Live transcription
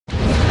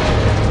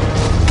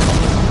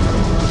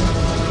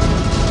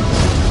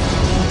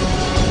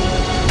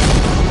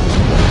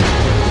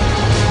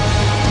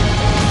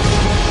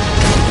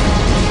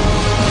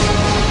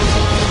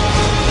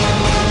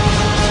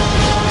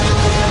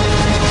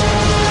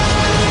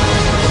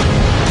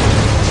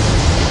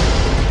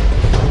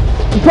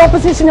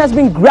proposition has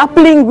been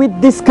grappling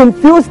with this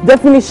confused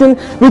definition,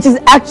 which is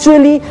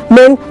actually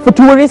meant for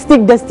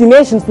touristic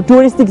destinations, for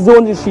touristic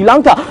zones in Sri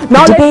Lanka.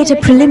 Now the debate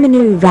at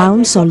preliminary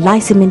round saw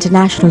Lyceum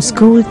International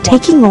School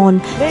taking on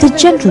the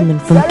gentleman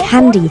from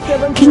Kandy,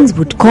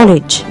 Kingswood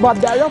College.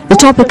 The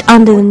topic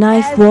under the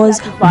knife was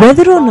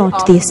whether or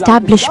not the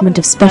establishment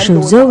of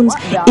special zones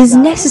is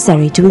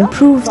necessary to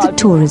improve the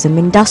tourism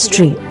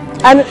industry.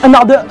 And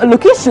another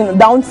location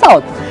down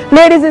south.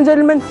 Ladies and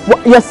gentlemen,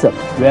 yes sir.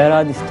 Where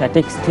are the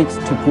statistics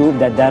to prove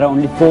that there are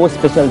only 4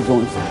 special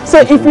zones? So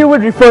if you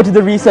would refer to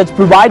the research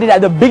provided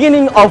at the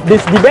beginning of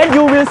this debate,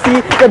 you will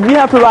see that we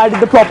have provided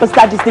the proper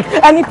statistics.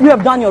 And if you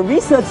have done your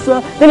research,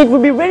 sir, then it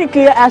will be very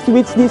clear as to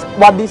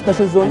what these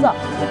special zones are.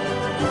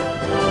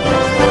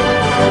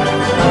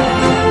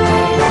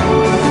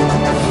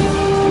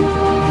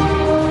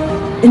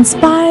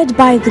 Inspired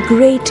by the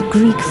great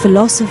Greek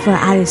philosopher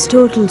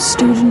Aristotle,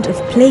 student of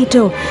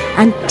Plato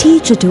and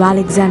teacher to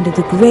Alexander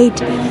the Great,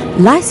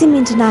 Lyceum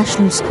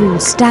International School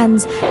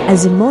stands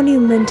as a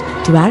monument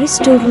to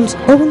Aristotle's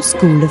own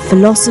school of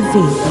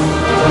philosophy.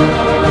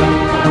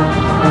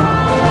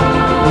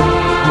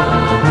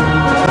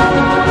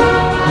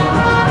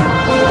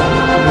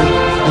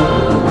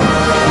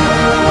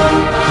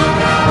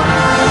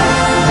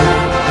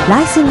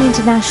 Lyceum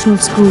International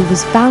School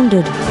was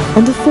founded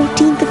on the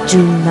 14th of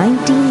June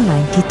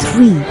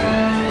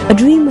 1993. A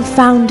dream of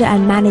founder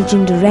and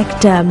managing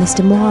director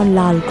Mr.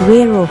 Mohanlal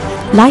Guerrero,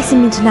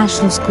 Lyceum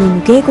International School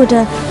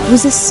Nugegoda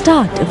was the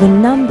start of a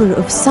number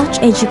of such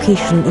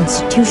educational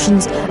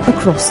institutions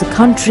across the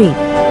country.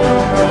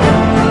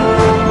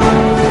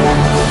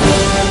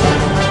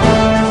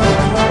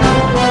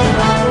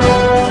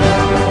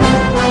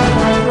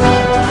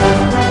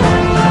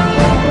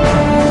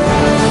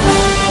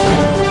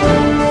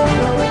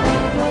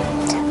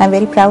 I'm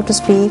very proud to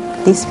speak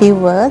these few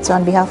words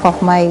on behalf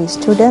of my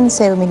students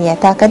Sevumini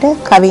Atakada,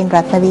 Kavin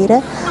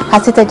Ratnavira,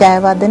 Hasita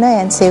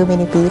Jayawardena and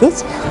Sevumini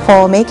Piris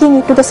for making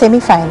it to the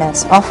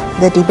semi-finals of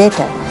the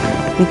debater,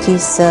 which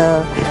is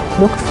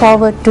looked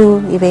forward to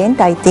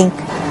event. I think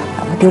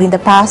during the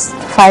past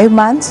 5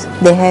 months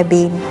they have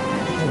been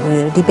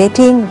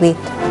debating with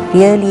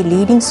really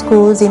leading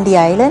schools in the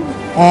island,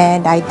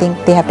 and I think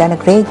they have done a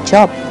great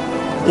job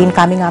in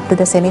coming up to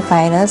the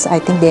semi-finals. I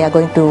think they are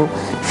going to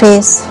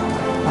face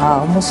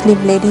Muslim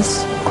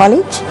Ladies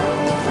College,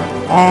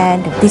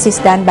 and this is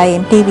done by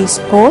MTV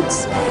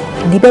Sports.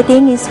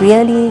 Debating is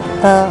really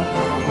a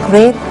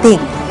great thing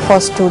for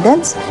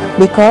students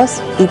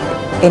because it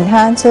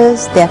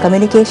enhances their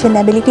communication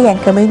ability, and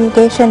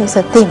communication is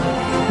a thing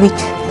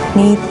which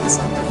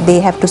they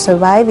have to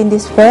survive in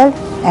this world,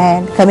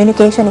 and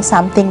communication is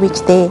something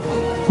which they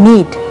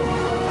need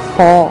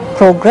for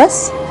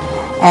progress,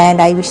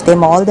 and I wish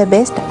them all the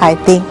best. I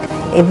think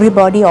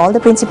everybody, all the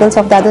principals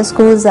of the other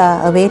schools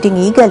are awaiting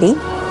eagerly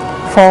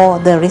for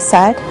the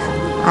result.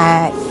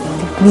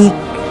 We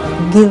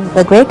give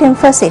a great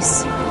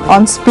emphasis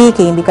on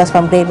speaking because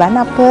from grade 1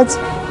 upwards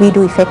we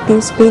do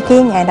effective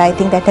speaking, and I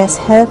think that has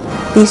helped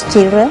these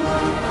children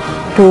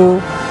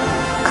to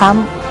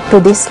come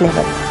to this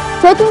level.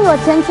 Taking your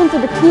attention to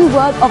the key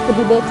word of the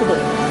debate today,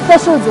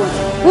 special zones.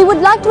 We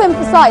would like to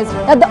emphasize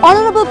that the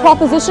Honourable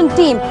Proposition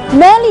team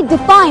merely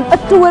defined a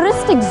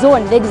touristic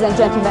zone, ladies and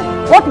gentlemen.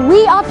 What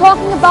we are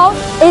talking about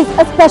is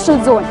a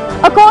special zone.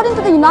 According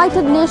to the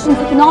United Nations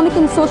Economic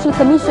and Social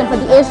Commission for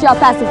the Asia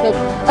Pacific,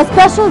 a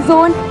special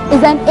zone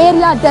is an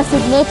area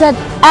designated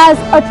as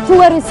a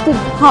touristic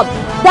hub.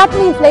 That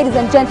means, ladies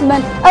and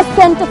gentlemen, a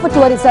centre for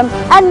tourism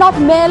and not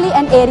merely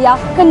an area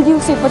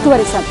conducive for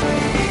tourism.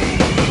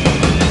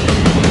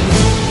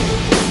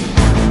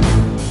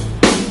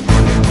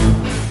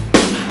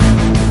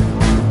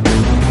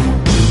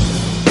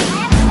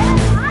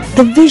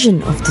 The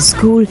vision of the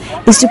school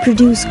is to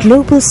produce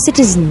global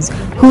citizens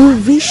who will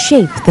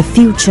reshape the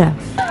future,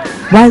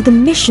 while the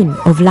mission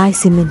of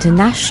Lyceum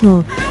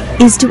International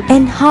is to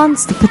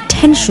enhance the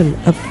potential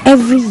of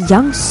every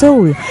young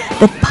soul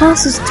that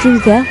passes through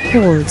their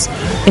halls,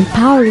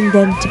 empowering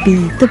them to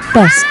be the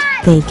best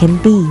they can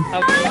be.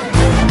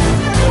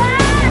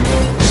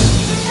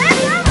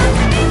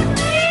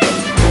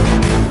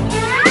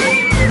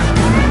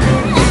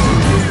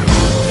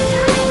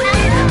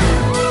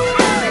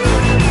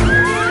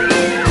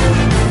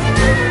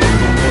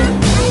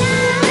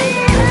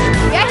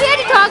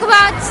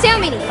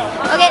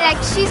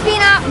 She's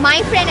been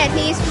my friend at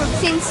least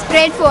since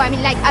grade 4. I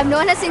mean, like, I've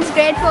known her since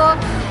grade 4.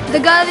 The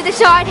girl with the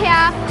short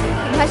hair,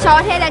 her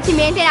short hair that she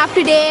maintained up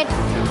to date.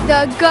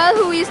 The girl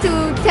who used to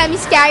tell me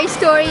scary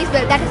stories,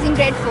 well, that was in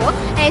grade 4.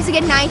 And I used to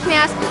get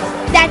nightmares,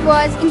 that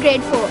was in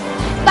grade 4.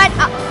 But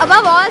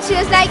above all, she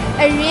was like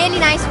a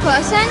really nice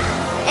person,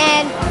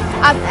 and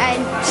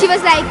she was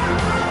like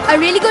a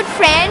really good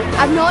friend.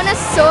 I've known her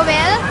so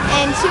well,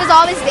 and she was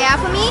always there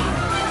for me.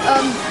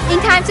 In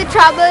times of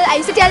trouble, I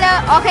used to tell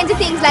her all kinds of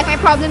things like my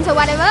problems or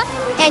whatever,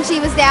 and she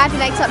was there to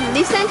like sort of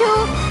listen to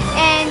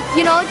and,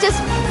 you know, just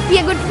be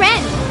a good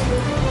friend.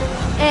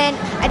 And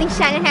I think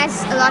Shannon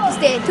has a lot to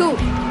say too.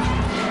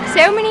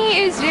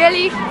 Ceremony is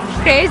really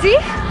crazy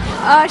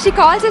She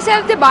calls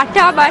herself the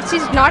Batta, but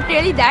she's not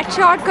really that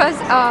short because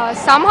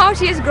somehow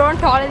she has grown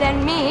taller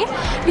than me,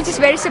 which is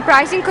very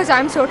surprising because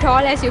I'm so tall,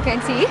 as you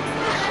can see.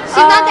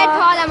 She's not that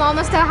tall, I'm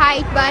almost her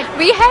height, but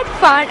we had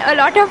fun, a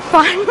lot of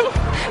fun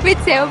with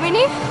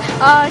Sevmini.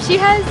 She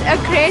has a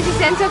crazy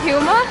sense of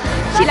humor.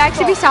 She likes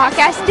to be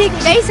sarcastic.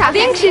 Very sarcastic. I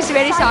think she's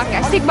very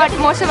sarcastic, but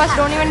most of us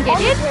don't even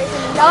get it.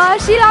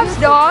 She loves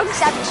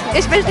dogs,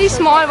 especially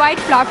small white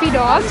fluffy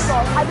dogs.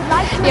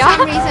 for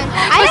some reason.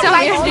 I like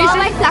white, small,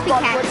 white fluffy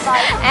cats.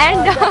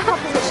 And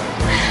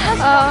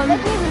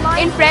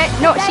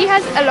she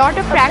has a lot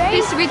of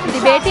practice with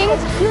debating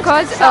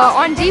because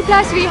on G+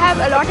 we have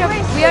a lot of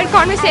weird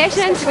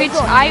conversations which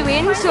I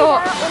win, so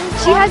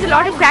she has a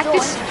lot of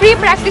practice, free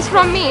practice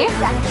from me.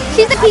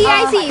 She's the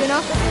PIC, you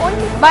know.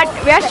 But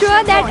we are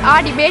sure that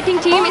our debating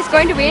team is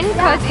going to win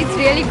because it's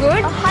really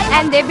good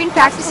and they've been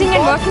practicing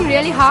and working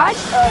really hard.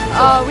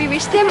 We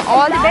wish them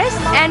all the best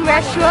and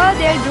we're sure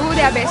they'll do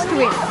their best to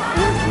win.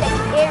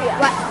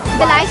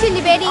 The Lyceum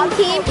debating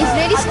team is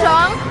really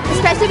strong,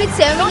 especially with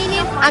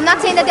Sevmini. I'm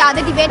not saying that the other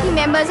debating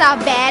members are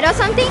bad or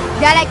something.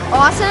 They're like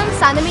awesome,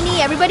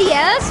 Sandamini, everybody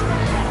else.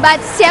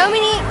 But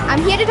Sevmini, I'm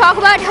here to talk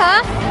about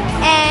her,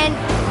 and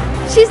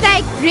she's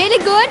like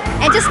really good,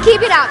 and just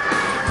keep it up.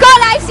 Go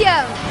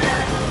Lyceum!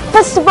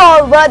 First of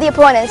all, worthy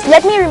opponents,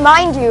 let me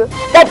remind you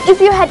that if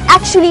you had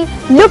actually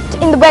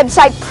looked in the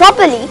website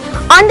properly,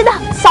 under the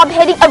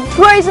subheading of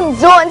tourism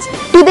zones,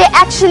 do they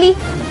actually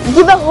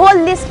give a whole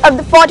list of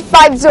the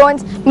 45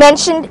 zones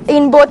mentioned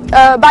in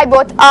by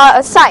both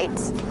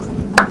sides?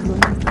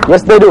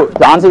 Yes, they do.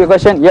 To answer your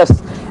question,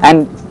 yes.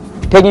 And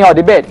taking our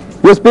debate,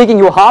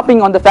 you're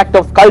harping on the fact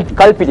of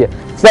Kalpitiya.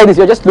 It's like this,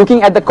 you're just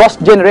looking at the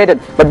cost generated,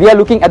 but we are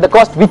looking at the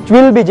cost which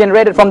will be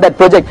generated from that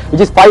project,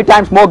 which is 5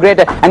 times more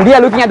greater, and we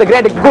are looking at the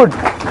greater good.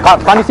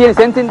 Can't you see any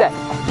sense in that?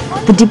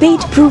 The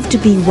debate proved to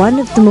be one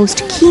of the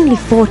most keenly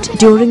fought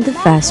during the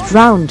first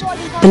round.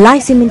 The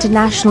Lyceum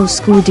International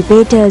School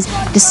debaters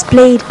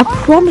displayed a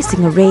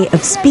promising array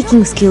of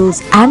speaking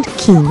skills and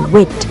keen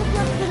wit.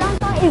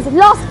 Is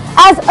lost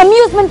as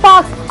amusement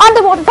parks,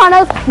 underwater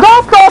tunnels,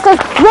 golf courses,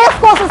 race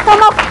courses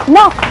come up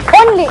now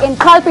only in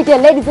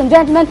Kalpitiya, ladies and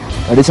gentlemen.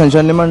 Ladies and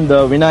gentlemen,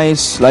 the winner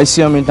is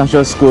Lyceum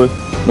International School,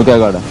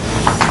 Nugegada.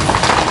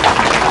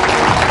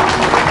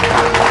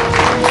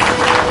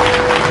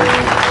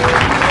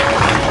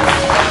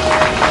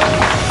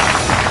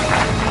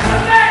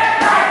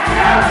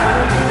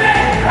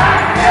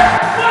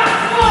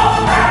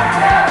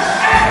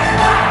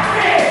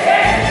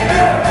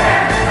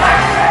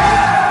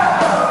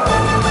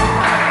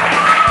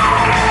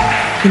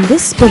 In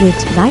this spirit,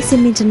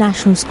 Lyceum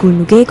International School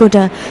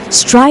Nugegoda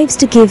strives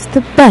to give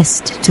the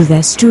best to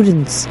their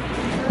students.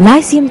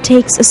 Lyceum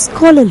takes a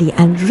scholarly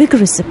and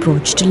rigorous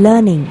approach to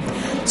learning.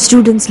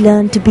 Students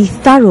learn to be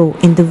thorough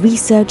in the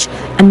research,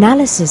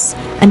 analysis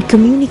and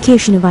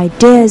communication of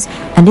ideas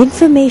and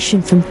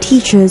information from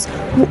teachers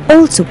who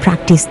also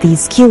practice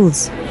these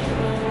skills.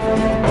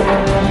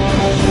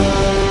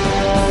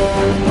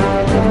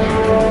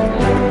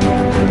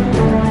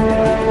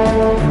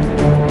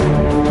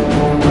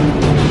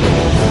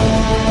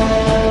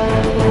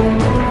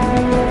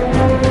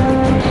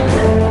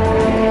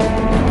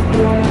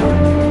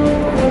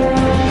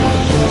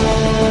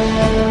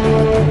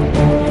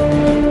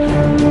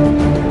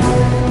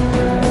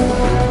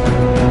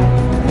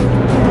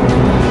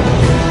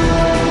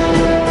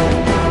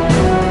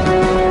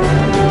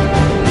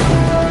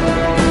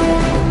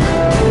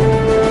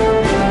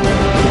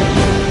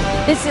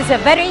 This is a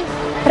very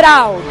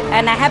proud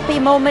and a happy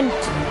moment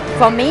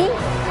for me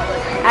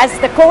as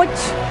the coach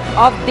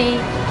of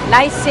the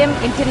Lyceum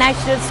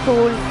International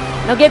School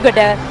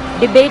Nugegoda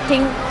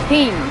debating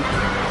team.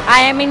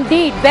 I am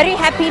indeed very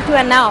happy to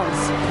announce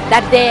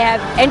that they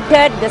have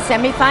entered the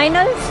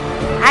semi-finals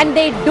and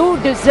they do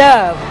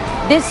deserve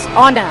this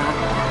honor,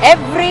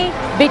 every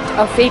bit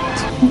of it.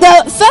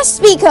 The first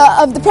speaker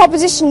of the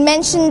proposition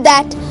mentioned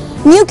that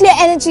nuclear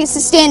energy is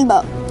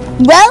sustainable.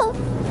 Well,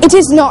 it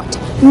is not.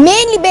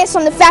 Mainly based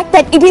on the fact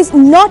that it is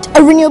not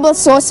a renewable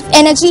source of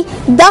energy,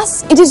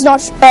 thus it is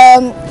not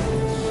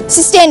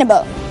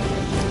sustainable.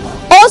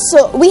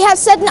 Also, we have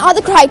certain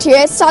other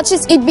criteria such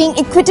as it being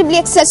equitably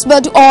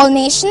accessible to all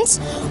nations,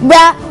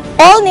 where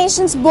all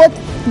nations, both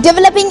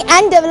developing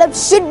and developed,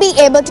 should be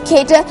able to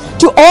cater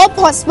to all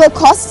possible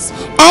costs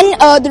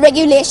and the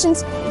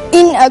regulations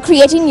in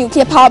creating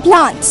nuclear power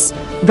plants.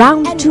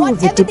 Round 2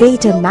 of the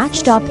debater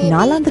matched up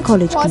Nalanda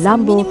College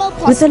Colombo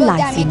with the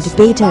Lyceum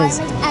debaters.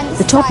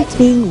 The topic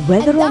being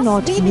whether or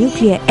not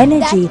nuclear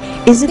energy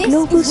is a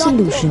global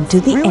solution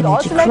to the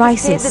energy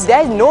crisis.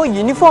 There is no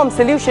uniform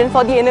solution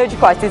for the energy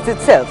crisis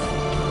itself.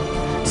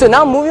 So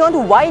now moving on to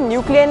why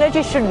nuclear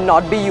energy should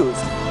not be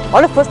used.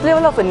 On a first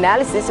level of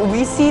analysis,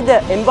 we see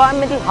the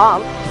environmental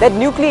harm that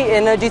nuclear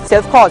energy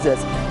itself causes,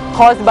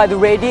 caused by the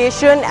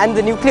radiation and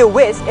the nuclear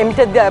waste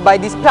emitted by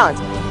these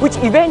plants, which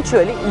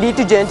eventually lead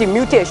to genetic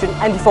mutation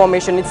and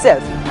deformation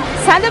itself.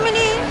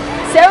 Sandamini,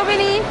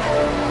 Sevmini,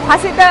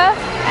 Hasita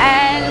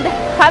and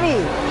Kavi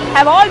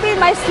have all been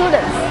my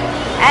students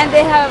and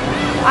they have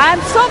I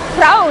am so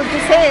proud to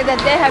say that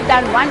they have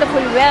done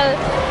wonderfully well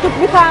to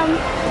come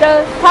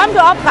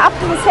up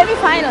to the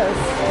semi-finals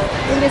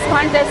in this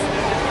contest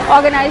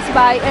organized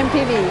by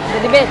MTV, the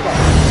debater.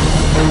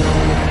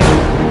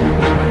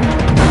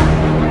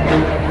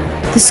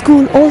 The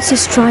school also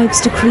strives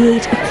to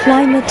create a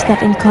climate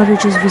that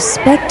encourages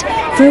respect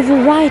for a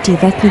variety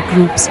of ethnic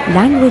groups,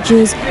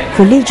 languages,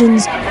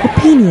 religions,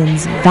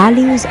 opinions,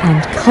 values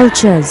and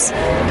cultures.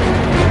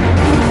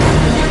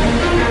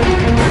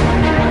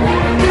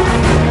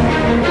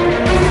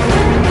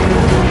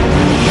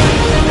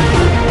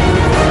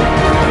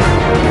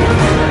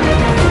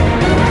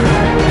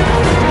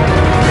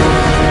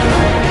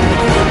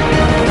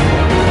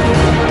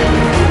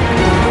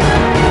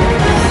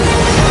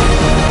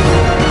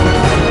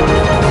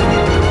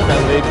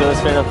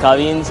 Friend of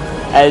Kaveen's.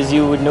 As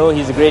you would know,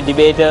 he's a great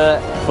debater.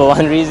 For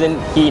one reason,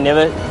 he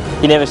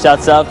never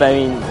shuts up. I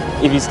mean,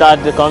 if you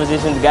start the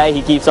conversation with the guy,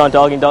 he keeps on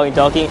talking.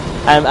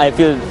 And I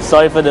feel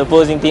sorry for the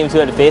opposing teams who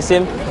had to face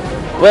him.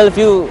 Well, a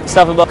few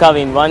stuff about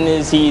Kaveen. One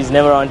is he's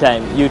never on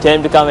time. You tell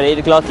him to come at 8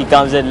 o'clock, he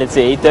comes at, let's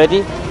say,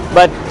 8:30.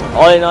 But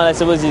all in all, I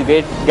suppose he's a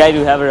great guy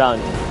to have around.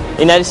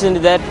 In addition to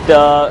that,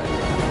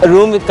 a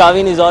room with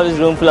Kaveen is always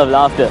a room full of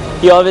laughter.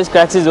 He always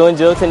cracks his own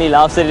jokes and he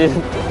laughs at it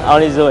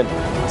on his own.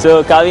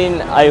 So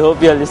Kaveen, I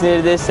hope you're listening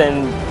to this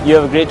and you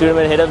have a great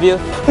tournament ahead of you.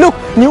 Look,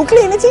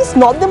 nuclear energy is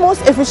not the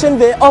most efficient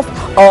way of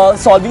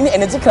solving the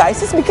energy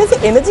crisis, because the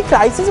energy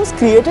crisis was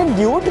created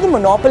due to the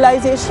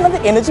monopolization of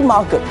the energy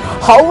market.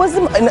 How was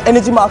the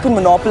energy market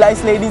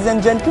monopolized, ladies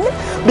and gentlemen?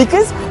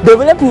 Because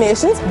developed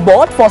nations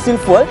bought fossil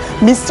fuel,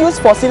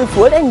 misused fossil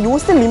fuel and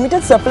used the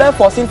limited supply of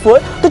fossil fuel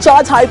to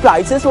charge high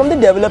prices from the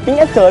developing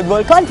and third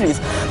world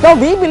countries. Now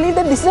we believe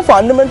that this is a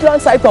fundamental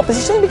and side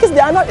proposition, because they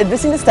are not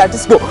addressing the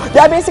status quo. They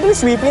are basically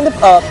sweeping the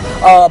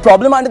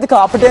problem under the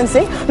carpet and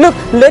saying, look,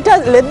 let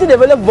the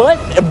developed world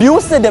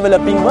abuse the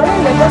developing world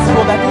and let us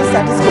go back to the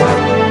status quo.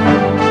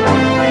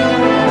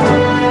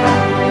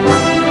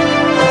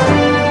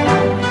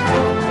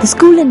 The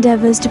school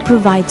endeavours to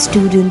provide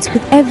students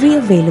with every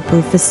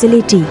available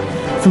facility,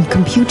 from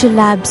computer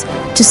labs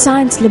to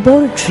science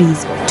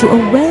laboratories to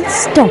a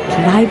well-stocked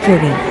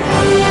library.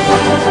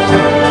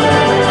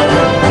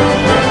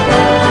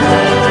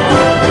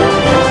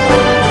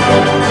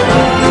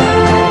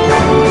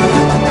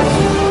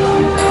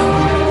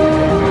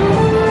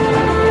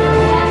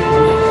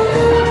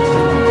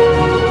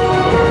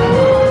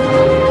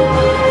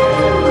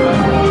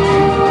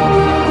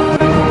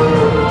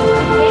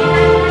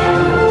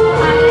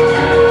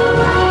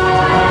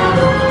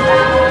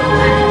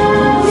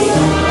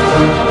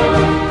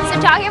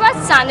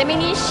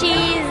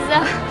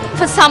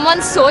 For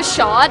someone so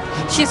short,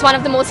 she's one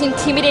of the most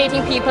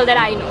intimidating people that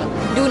I know.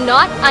 Do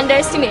not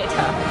underestimate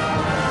her.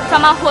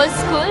 From our whole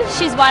school,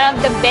 she's one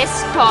of the best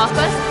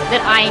talkers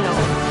that I know.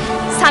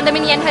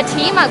 Sandamini and her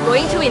team are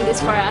going to win this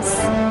for us,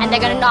 and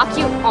they're going to knock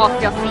you off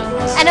your feet.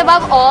 And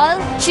above all,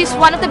 she's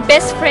one of the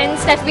best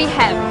friends that we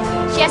have.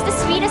 She has the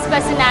sweetest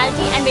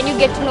personality, and when you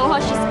get to know her,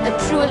 she's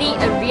truly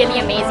a really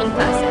amazing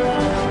person.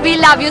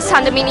 We love you,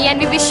 Sandamini, and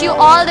we wish you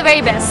all the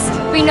very best.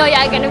 We know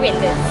you're going to win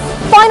this.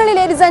 Finally,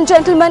 ladies and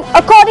gentlemen,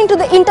 according to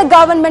the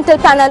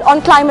Intergovernmental Panel on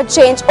Climate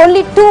Change,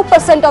 only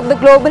 2% of the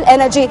global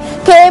energy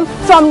came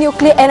from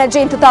nuclear energy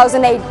in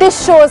 2008.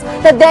 This shows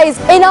that there is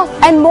enough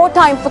and more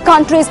time for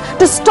countries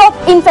to stop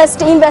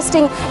investing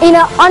in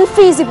an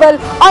unfeasible,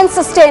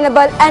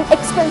 unsustainable and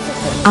expensive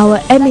system. Our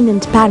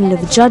eminent panel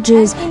of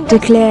judges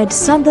declared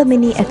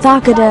Sandamini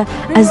Ethakada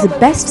as the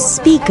best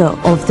speaker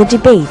of the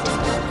debate.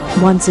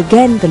 Once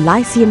again, the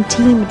Lyceum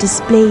team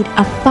displayed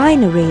a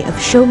fine array of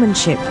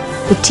showmanship.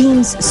 The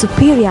team's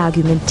superior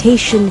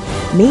argumentation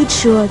made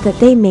sure that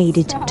they made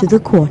it to the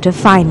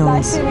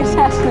quarter-finals.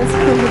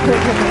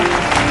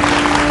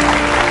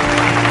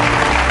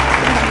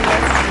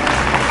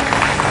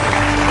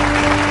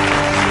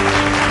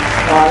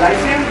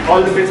 Lyceum,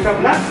 all the best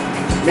of luck.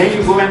 May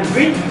you go and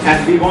win,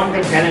 and we want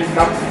the Cannon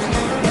Cup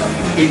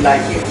in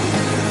Lyceum.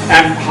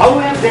 And how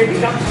have they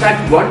become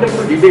such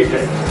wonderful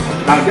debaters?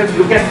 Now just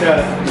look at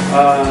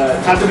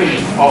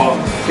Sandamini or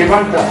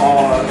Devanta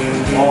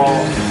or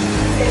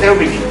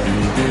Sevmini.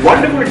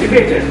 Wonderful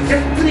debaters,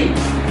 just 3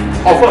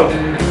 of us.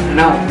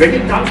 Now when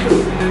it comes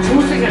to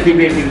choosing a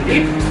debating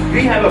team,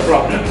 we have a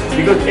problem,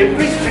 because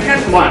every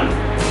second one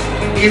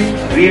is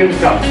really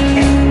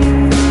tough.